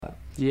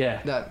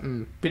Yeah. That.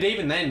 But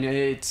even then,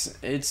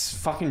 it's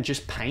fucking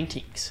just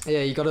paintings.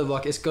 Yeah, you gotta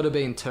it's gotta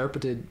be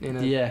interpreted in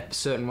a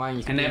certain way.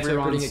 You can be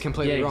interpreting it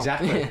completely wrong.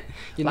 Exactly.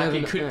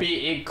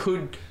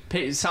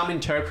 You some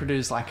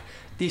interpreters like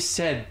this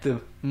said the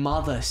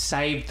mother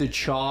saved the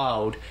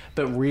child,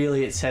 but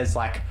really it says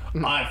like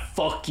I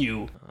fuck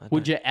you.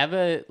 Would you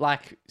ever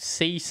like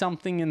see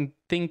something and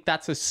think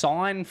that's a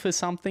sign for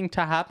something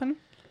to happen?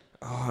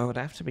 Oh, it would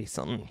have to be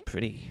something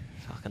pretty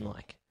fucking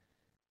like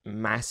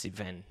massive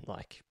and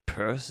like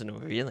personal,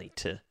 really,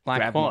 to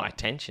grab my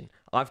attention.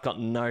 I've got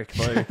no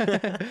clue.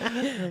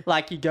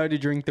 Like you go to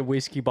drink the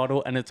whiskey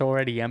bottle and it's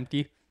already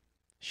empty.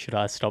 Should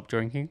I stop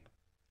drinking?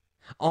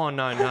 Oh,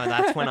 no,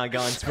 that's when I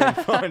go and spend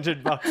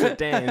 $400 at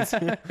Dan's.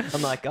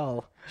 I'm like,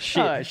 oh,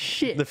 shit. Oh,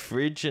 shit. The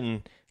fridge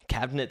and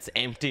cabinet's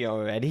empty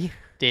already.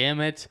 Damn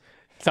it.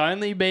 It's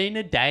only been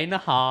a day and a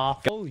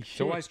half. Holy shit.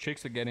 There's always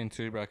chicks that get in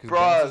too, bro. Because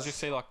Bro, just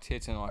see like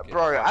tits and like.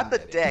 Bro, at the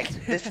deck,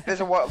 there's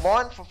a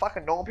line for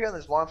fucking normal people and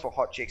there's a line for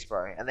hot chicks,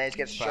 bro. And they just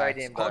get straight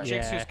in, bro. Hot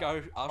chicks just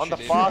go on the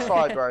far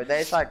side, bro. They're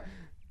just like,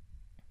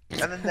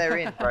 and then they're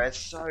in, bro. It's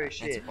so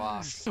shit.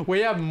 We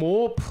have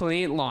more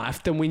plant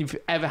life than we've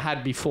ever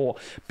had before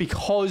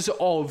because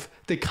of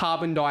the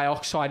carbon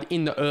dioxide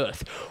in the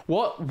earth.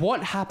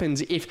 What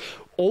happens if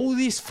all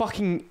this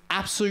fucking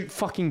absolute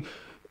fucking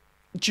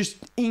just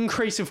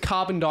increase of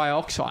carbon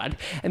dioxide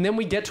and then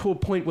we get to a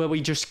point where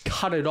we just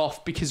cut it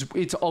off because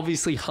it's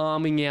obviously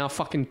harming our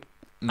fucking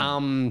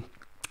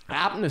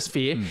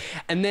atmosphere,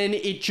 and then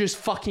it just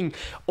fucking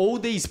all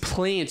these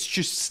plants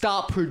just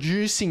start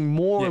producing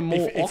more and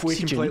more oxygen. If we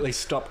completely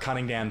stop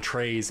cutting down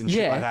trees and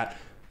shit like that,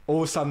 all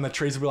of a sudden the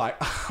trees will be like,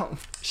 oh,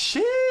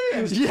 shit.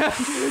 Yeah.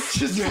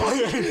 Just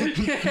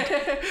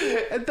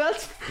and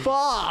that's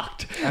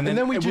fucked. And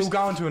then we'll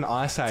go into an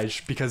ice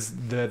age because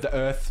the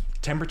Earth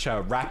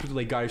temperature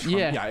rapidly goes from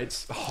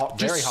it's hot,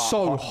 just very hot,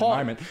 so hot at the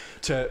moment,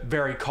 to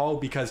very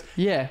cold because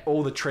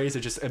all the trees are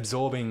just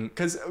absorbing,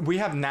 because we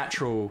have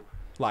natural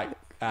like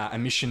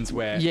emissions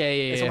where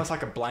it's almost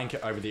like a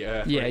blanket over the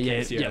Earth where it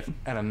keeps the Earth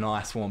at a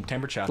nice warm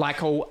temperature,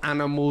 like all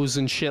animals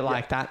and shit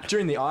like that.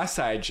 During the ice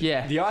age,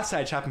 the ice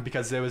age happened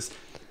because there was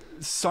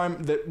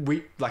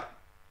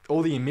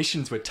all the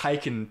emissions were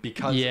taken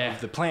because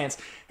of the plants,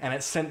 and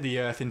it sent the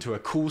Earth into a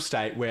cool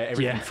state where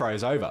everything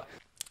froze over.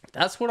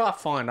 That's what I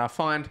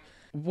find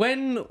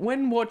when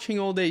watching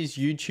all these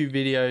YouTube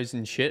videos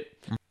and shit,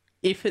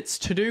 if it's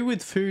to do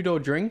with food or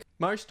drink,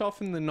 most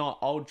often than not,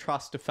 I'll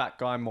trust a fat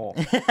guy more.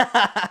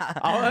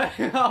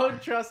 I'll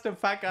trust a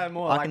fat guy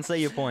more. I can see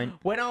your point.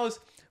 When I was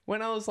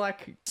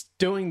like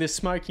doing the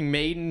smoking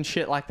meat and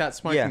shit like that,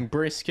 smoking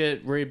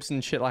brisket, ribs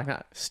and shit like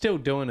that, still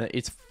doing it.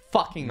 It's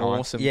fucking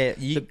awesome. Yeah,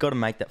 you got to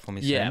make that for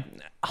me soon. Yeah,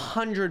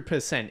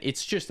 100%.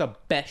 It's just the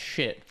best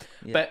shit.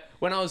 Yeah. But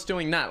when I was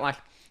doing that, like,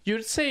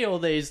 you'd see all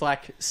these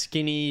like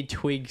skinny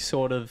twig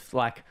sort of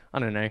like, I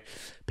don't know,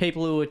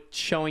 people who are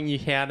showing you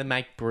how to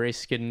make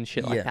brisket and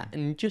shit like that,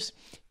 and just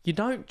you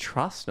don't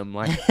trust them.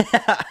 Like,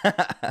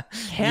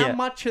 how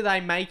much are they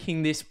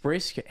making this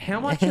brisket? How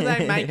much are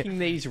they making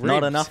these ribs?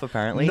 Not enough,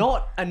 apparently.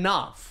 Not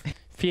enough.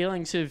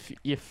 Feelings of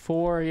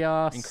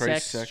euphoria,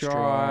 increased sex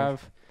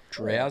drive,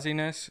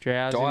 drowsiness,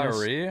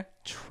 diarrhea,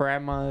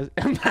 tremors.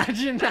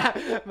 Imagine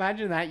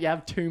that you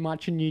have too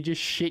much and you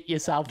just shit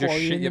yourself while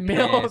you're in the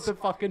middle of the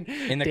fucking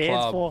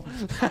dance floor.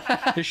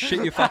 Just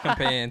shit your fucking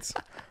pants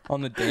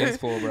on the dance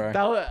floor,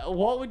 bro.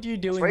 What would you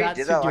do in that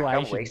situation? situation? Like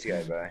a couple weeks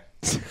ago, bro.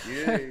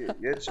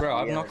 Bro,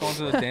 I've not gone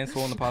to the dance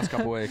floor in the past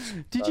couple weeks.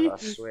 Did you? I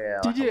swear,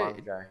 did like you? a month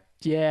ago.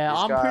 Yeah,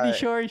 I'm pretty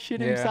sure he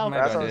shit himself.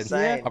 That's what I'm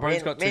saying. I probably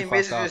just got too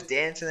fucked up. Just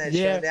dancing and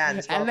shit down.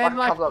 This and then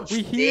like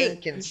we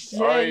hear, so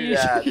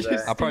bad,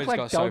 I probably just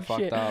got so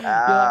fucked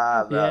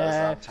up.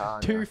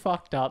 Too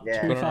fucked up.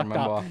 Too fucked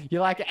up.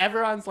 You're like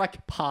everyone's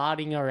like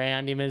partying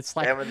around him, and it's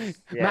like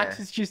Max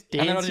is just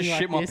dancing. And then I just like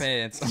shit my this.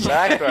 pants.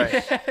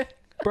 Exactly.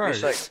 Bro,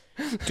 do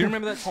you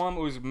remember that time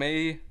it was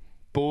me,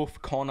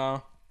 Boof,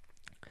 Connor,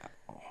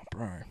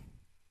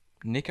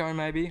 Nico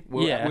maybe?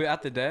 We were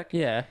at the deck.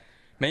 Yeah.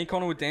 Me and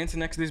Connor were dancing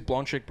next to this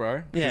blonde chick,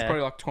 bro. She was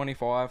probably like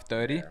 25,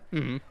 30. Yeah.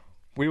 Mm-hmm.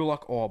 We were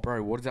like, oh,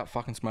 bro, what does that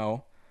fucking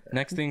smell?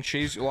 Next thing,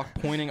 she's like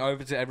pointing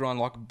over to everyone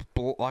like,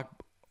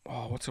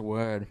 oh, what's the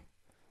word?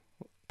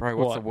 Bro,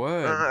 what's the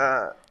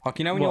word? Like,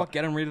 you know when you're like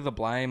getting rid of the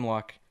blame,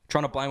 like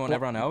trying to blame on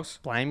everyone else?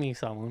 Blaming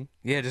someone.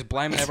 Yeah, just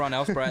blaming everyone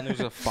else, bro. And it was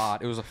a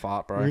fart. It was a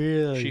fart, bro.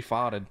 Really? She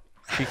farted,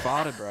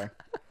 bro.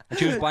 And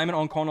she was blaming it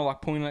on Connor,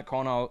 like pointing at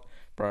Connor.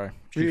 Bro,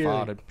 she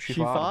farted. She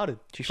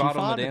farted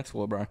on the dance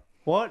floor, bro.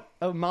 What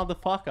a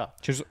motherfucker.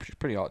 She was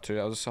pretty hot too.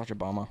 That was such a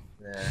bummer.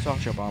 Yeah.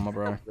 Such a bummer,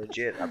 bro.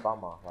 Legit, a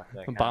bummer.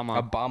 Like, a bummer.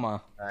 A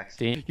bummer.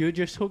 Damn. You're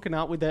just hooking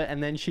up with her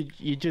and then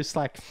you just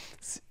like,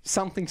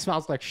 something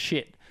smells like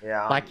shit.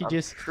 Yeah, like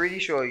I'm pretty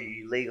sure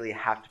you legally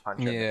have to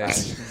punch her in the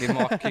face. Give him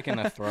like a kick in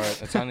the throat.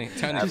 It's only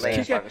at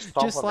least like a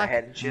stomp on the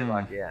head and shit,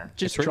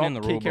 Just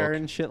drop kick her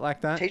and shit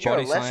like that. Teach her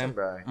a lesson,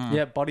 bro.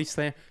 Yeah, body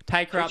slam.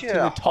 Take her up to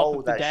the top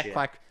of the deck,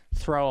 like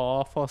throw her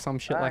off or some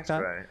shit like that.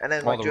 Bro. And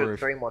then like do it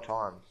 3 more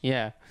times.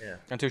 Yeah.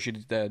 Until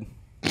she's dead.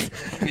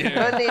 You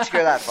don't need to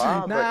go that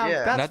far, but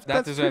yeah.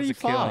 That deserves a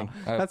killing.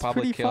 That's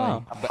public pretty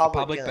killing. far.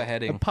 Public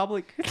beheading. A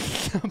public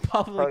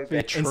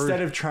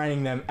Instead of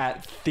training them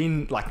at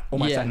thin, like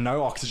almost at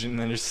no oxygen, and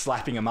then just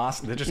slapping a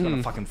mask, they're just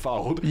gonna fucking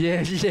fold. Yeah.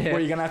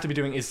 What you're gonna have to be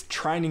doing is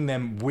training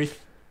them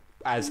with,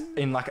 as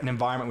in like an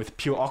environment with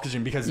pure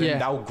oxygen, because then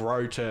they'll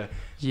grow to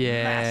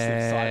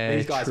massive size.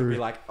 These guys will be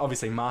like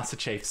obviously Master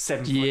Chief,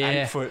 7 foot,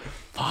 8 foot,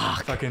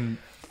 fucking.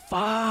 Fuck.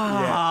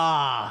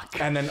 Yeah.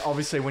 And then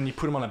obviously when you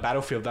put them on a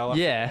battlefield, they'll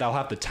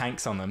have the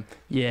tanks on them.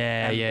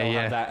 Yeah. They'll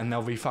have that, and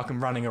they'll be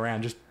fucking running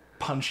around just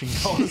punching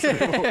holes.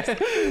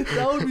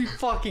 That would be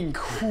fucking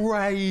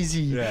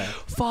crazy. Yeah.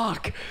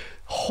 Fuck.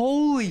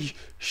 Holy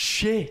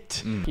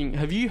shit.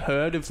 Have you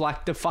heard of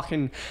like the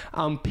fucking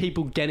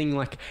people getting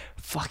like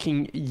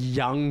fucking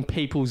young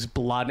people's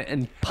blood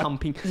and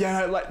pumping?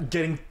 Like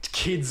getting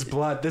kids'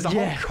 blood. There's a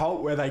whole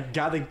cult where they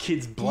gather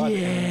kids' blood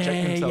and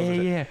inject themselves with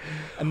it.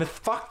 And the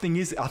fuck thing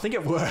is, I think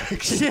it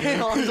works.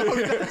 Yeah, I know,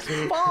 that's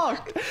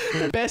fucked.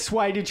 The best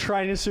way to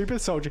train a super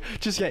soldier,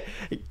 just get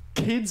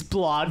kids'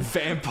 blood,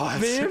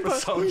 vampire super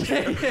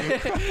soldier,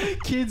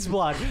 kids'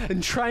 blood,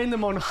 and train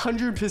them on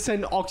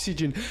 100%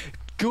 oxygen.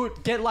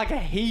 Get like a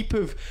heap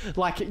of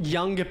like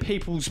younger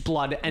people's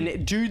blood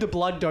and do the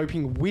blood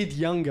doping with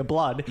younger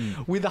blood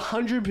with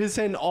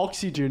 100%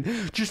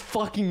 oxygen. Just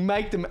fucking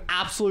make them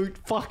absolute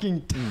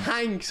fucking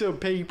tanks of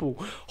people.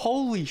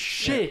 Holy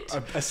shit.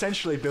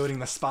 Essentially building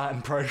the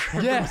Spartan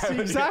program. Yes,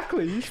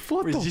 exactly.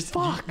 What the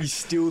fuck? You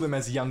steal them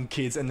as young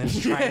kids and then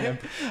train them.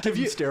 Give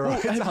them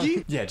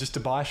steroids. Yeah, just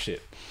to buy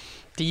shit.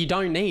 That you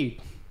don't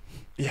need.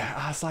 Yeah,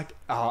 I was like,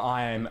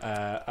 I am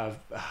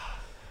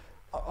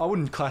I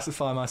wouldn't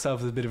classify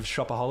myself as a bit of a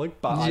shopaholic,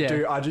 but I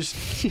do. I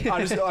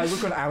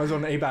look on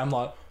Amazon and eBay. I'm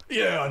like,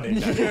 I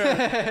need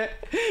that.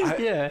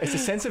 It's a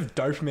sense of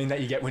dopamine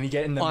that you get when you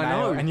get in the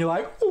mail, and you're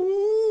like,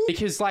 ooh.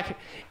 Because like,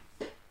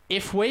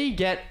 if we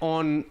get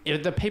on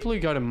the people who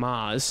go to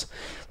Mars,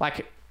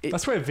 like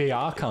that's where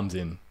VR comes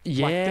in.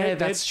 Yeah, like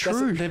that's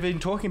true. They've been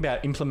talking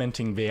about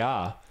implementing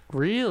VR.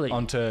 Really?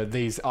 Onto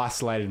these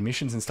isolated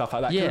missions and stuff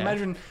like that. Yeah. Can you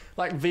imagine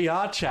like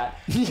VR chat?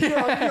 You're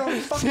on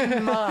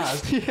fucking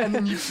Mars. And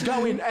then you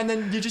go in and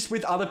then you're just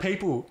with other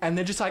people and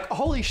they're just like,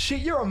 holy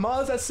shit, you're on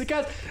Mars, that's sick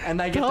ass. And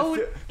they get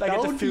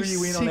to fill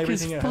you in on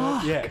everything.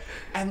 Yeah.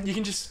 And you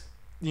can just,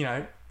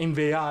 in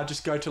VR,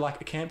 just go to like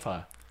a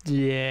campfire.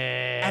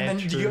 Yeah. And then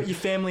you got your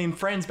family and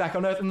friends back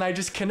on Earth and they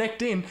just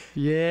connect in.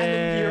 Yeah. And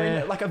then you're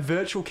in like a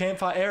virtual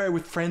campfire area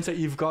with friends that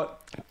you've got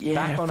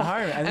back on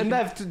home. And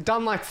they've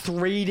done like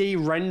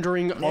 3D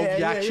rendering of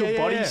the actual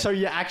body. So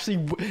you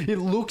actually, it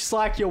looks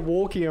like you're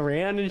walking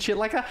around and shit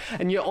like that.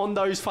 And you're on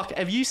those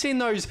have you seen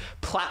those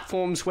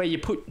platforms where you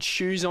put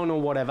shoes on or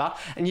whatever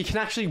and you can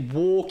actually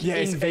walk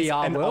in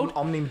VR world?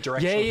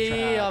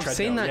 Omnidirectional I've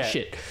seen that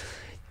shit.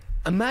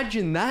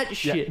 Imagine that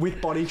shit.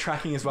 With body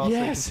tracking as well. Yes. So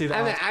you can see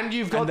that. And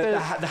you've got the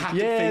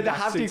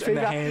haptic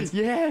feedback. Hands.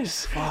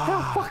 Yes.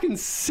 How fucking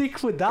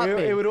sick would that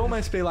be? It would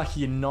almost be like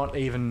you're not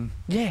even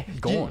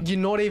gone. You're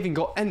not even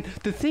gone. And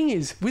the thing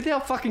is, with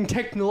our fucking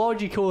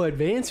technological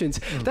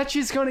advancements, that's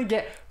just going to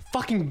get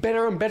fucking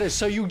better and better.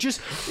 So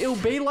it'll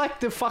be like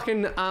the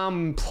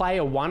fucking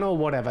Player One or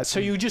whatever.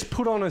 So you just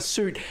put on a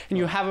suit and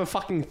you have a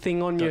fucking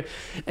thing on you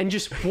and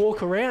just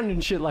walk around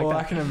and shit like that.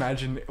 I can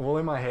imagine, all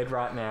in my head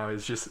right now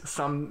is just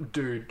some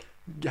dude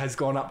has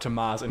gone up to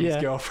Mars and his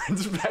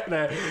girlfriend's back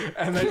there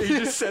and then he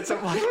just sets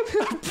up like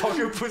a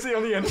pocket pussy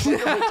on the end.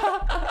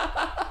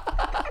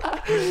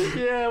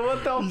 Yeah,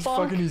 what the He's fuck?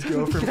 fucking his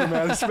girlfriend from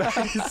outer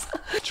space.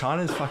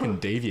 China's fucking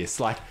devious.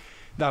 Like,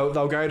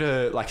 they'll go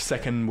to like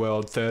second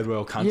world, third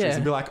world countries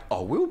and be like,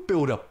 oh, we'll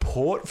build a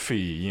port for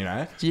you,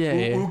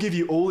 We'll give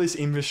you all this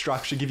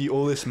infrastructure, give you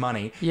all this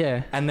money.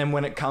 Yeah. And then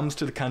when it comes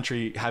to the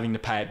country having to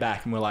pay it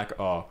back and we're like,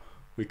 oh,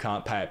 we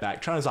can't pay it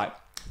back. China's like,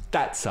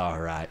 that's all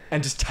right.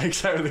 And just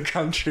takes over the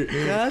country.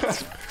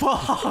 That's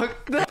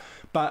fucked.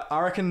 But I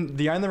reckon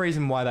the only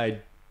reason why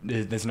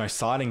there's no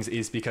sightings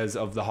is because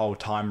of the whole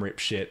time rip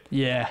shit.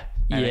 Yeah.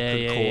 And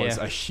it could cause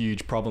a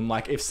huge problem.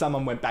 Like if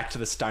someone went back to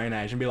the Stone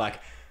Age and be like,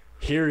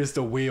 here is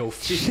the wheel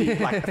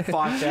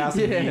 5,000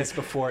 years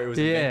before it was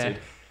invented,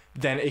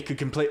 then it could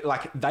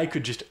they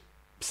could just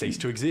cease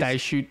to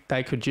exist.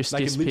 They could just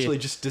disappear. Could literally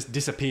just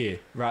disappear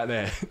right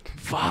there.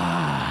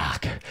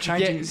 Fuck.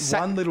 Changing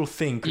one little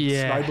thing could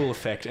snowball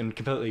effect and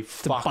completely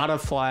fuck. The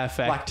butterfly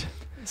effect. Like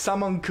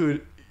someone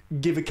could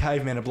give a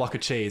caveman a block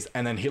of cheese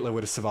and then Hitler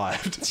would have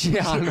survived.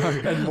 Yeah, I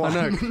know. I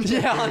know.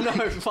 Yeah, I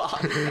know.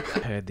 Fuck. I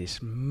heard this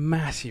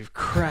massive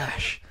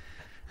crash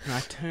and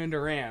I turned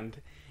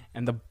around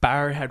and the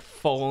barrow had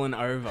fallen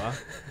over.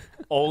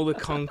 All the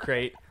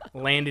concrete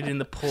landed in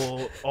the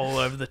pool all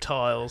over the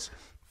tiles.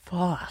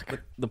 Fuck.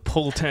 The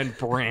pool turned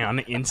brown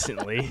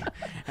instantly.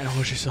 And I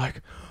was just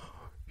like,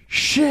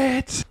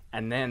 shit.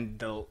 And then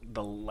the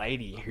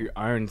lady who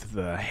owned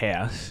the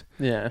house,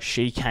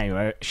 she came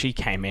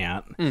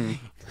out.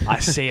 I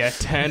see her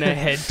turn her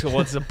head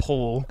towards the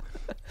pool.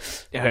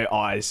 Her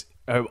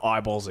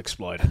eyeballs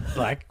exploded.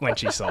 Like when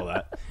she saw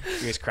that.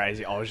 It was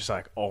crazy. I was just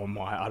like, oh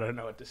my, I don't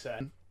know what to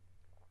say.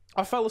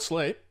 I fell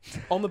asleep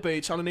on the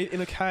beach underneath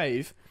in a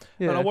cave,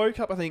 and I woke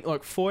up. I think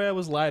like 4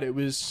 hours later. It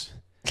was.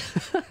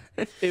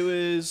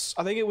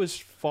 I think it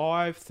was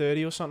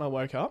 5:30 or something. I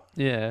woke up.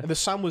 Yeah. And the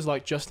sun was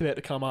like just about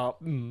to come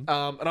up. And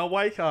I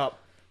wake up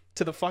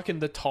to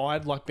the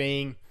tide like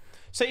being.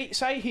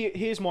 Say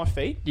here's my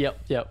feet.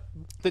 Yep.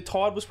 The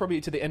tide was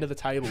probably to the end of the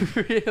table.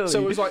 Really?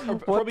 So it was like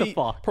probably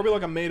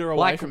like a meter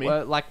away from me.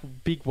 Like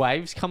big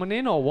waves coming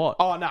in or what?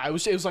 Oh no, it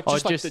was like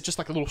just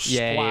like a little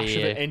splash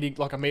of it ending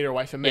like a meter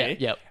away from me.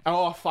 Yep. And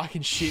I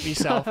fucking shit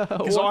myself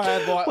because I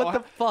had like what the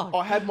fuck?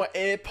 I had my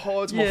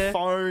AirPods, my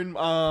phone.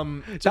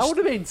 That would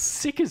have been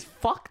sick as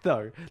fuck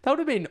though. That would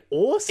have been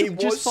awesome. It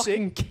was just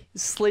fucking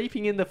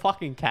sleeping in the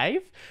fucking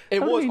cave.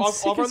 It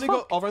was.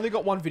 I've only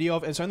got one video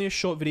of it. It's only a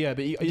short video,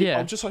 but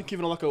I'm just like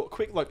giving it like a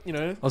quick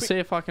I'll see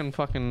if I can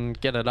fucking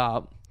get it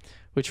up.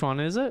 Which one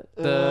is it?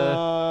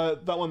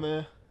 That one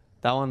there.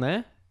 That one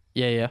there?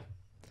 Yeah.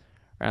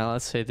 Alright,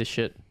 let's see this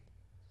shit.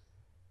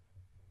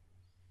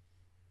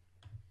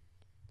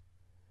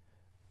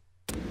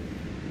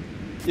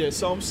 Yeah,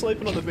 so I'm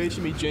sleeping on the beach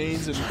in my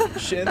jeans and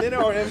shit, and then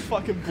I am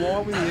fucking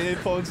blind with the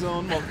AirPods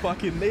on. My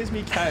fucking there's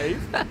me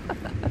cave.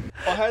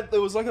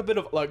 There was like a bit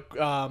of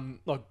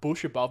like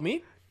bush above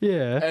me.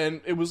 Yeah.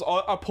 And it was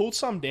I pulled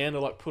some down to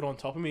like put on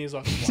top of me as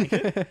like a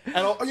blanket.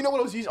 And you know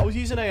what I was using? I was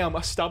using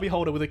a stubby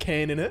holder with a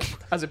can in it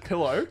as a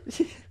pillow.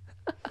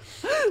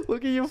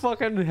 Look at your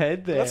fucking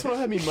head there. That's what I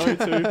had me mowed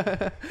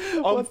to.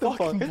 I'm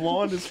fucking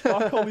blind as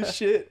fuck. Holy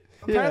shit.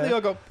 Apparently I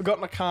got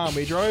in a car and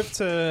we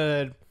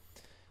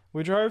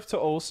drove to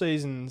All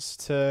Seasons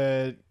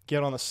to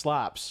get on the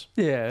slaps.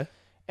 Yeah.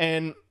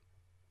 And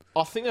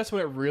I think that's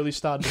when it really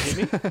started to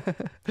hit me.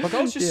 Like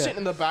I was just sitting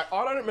in the back.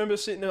 I remember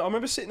sitting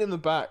in the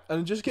back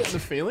and just getting the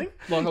feeling.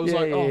 Like I was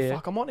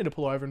fuck, I might need to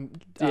pull over and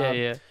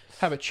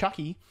have a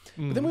chucky.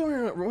 But then we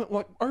went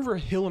like over a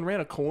hill and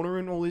around a corner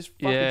and all this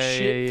fucking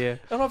shit.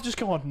 And I've just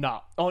gone,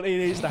 nah, it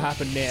needs to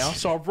happen now.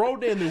 So I've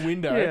rolled down the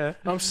window and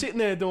I'm sitting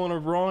there doing a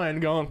Ryan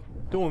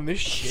doing this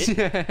shit.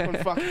 I'm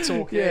fucking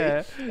talking.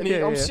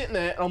 I'm sitting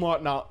there and I'm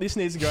like, nah, this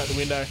needs to go out the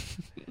window.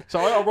 So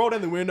I roll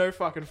down the window,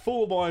 fucking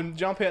full blind,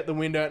 jump out the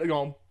window, and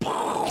going.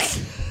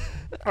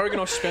 I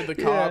reckon I sped the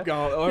car up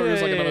going. I reckon it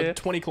was like another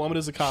 20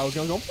 kilometres. The car was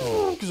going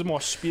because of my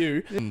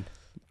spew.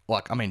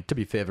 To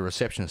be fair, the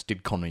receptionist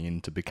did con me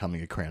into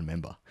becoming a Crown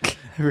member.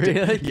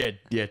 Really?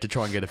 Yeah, to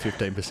try and get a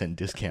 15%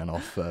 discount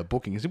off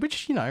bookings,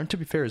 which to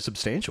be fair is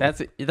substantial.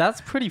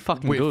 That's pretty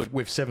fucking good.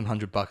 With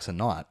 $700 a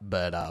night,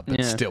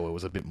 but still, it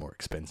was a bit more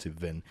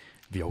expensive than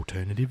the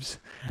alternatives.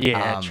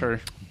 Yeah, true.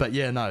 But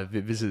yeah, no,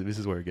 this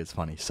is where it gets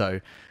funny.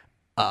 So.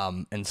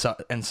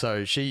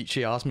 So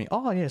she asked me,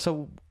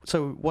 so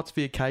what's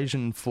the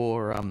occasion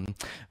for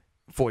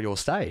your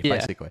stay,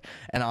 basically?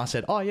 And I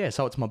said,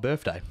 so it's my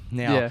birthday.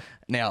 Now,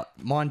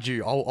 mind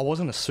you, I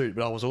wasn't a suit,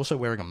 but I was also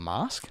wearing a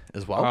mask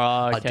as well.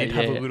 Oh, okay, I did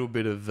have a little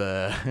bit of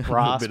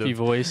raspy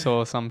voice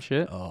or some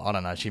shit. I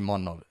don't know. She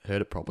might not have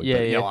heard it properly.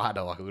 Yeah, but, I had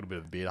a little bit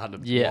of a beard. I had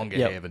longer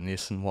hair than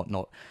this and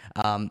whatnot.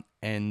 And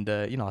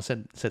I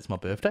said it's my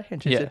birthday,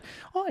 and she said,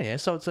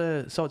 so it's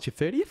your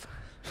 30th.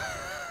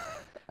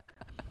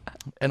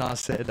 And I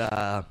said,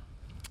 no,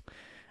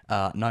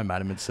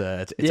 madam, it's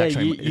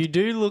actually... You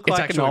do look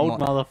like an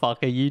old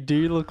motherfucker. You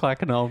do look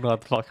like an old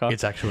motherfucker.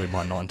 It's actually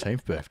my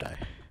 19th birthday.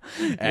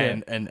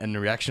 And the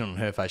reaction on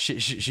her face,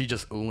 she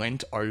just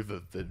leant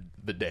over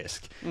the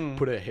desk,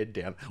 put her head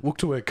down, looked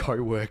to her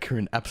co-worker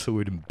in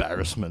absolute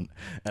embarrassment.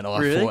 And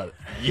I thought,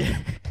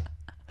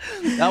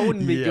 that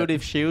wouldn't be good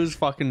if she was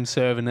fucking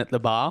serving at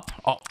the bar.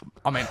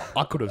 I mean,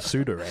 I could have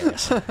sued her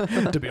ass,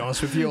 to be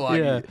honest with you.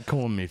 Like,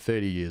 calling me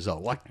 30 years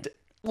old. Like...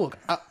 Look,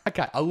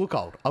 okay, I look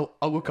old.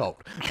 I look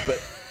old,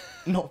 but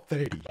not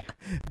 30.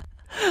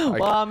 Okay.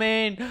 Well, I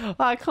mean,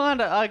 I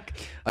kind of...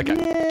 Okay, take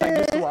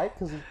this away,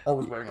 because I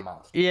was wearing a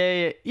mask.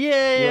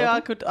 Yeah, I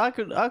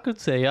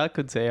could see. I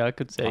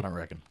don't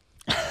reckon.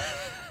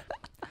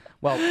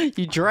 Well,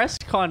 you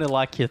dressed kind of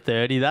like you're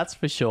 30, that's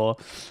for sure.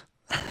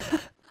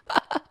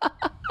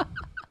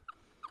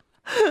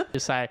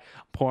 Just say,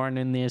 pouring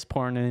in this,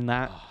 pouring in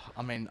that.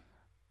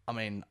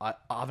 I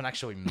haven't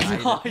actually made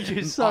it.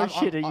 You're so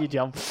shit at your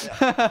job.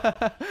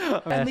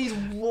 And these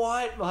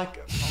white, white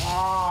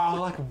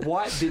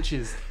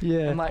bitches.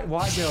 Yeah. And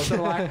white girls that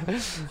are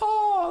this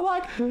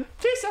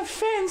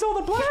offends all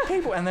the black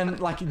people. And then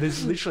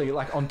there's literally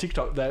on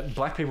TikTok that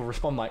black people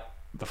respond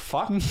the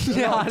fuck?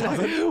 Yeah, I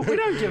know. We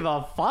don't give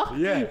a fuck.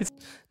 Yeah.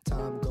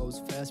 Time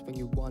goes fast when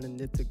you wanting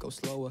it to go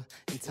slower,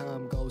 and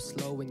time goes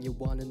slow when you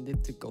wanting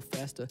it to go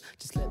faster.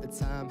 Just let the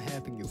time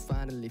happen, you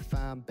finally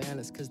find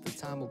balance, cause the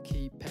time will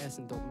keep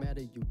passing, don't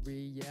matter your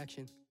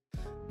reaction,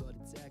 but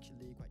it's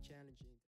actually quite challenging.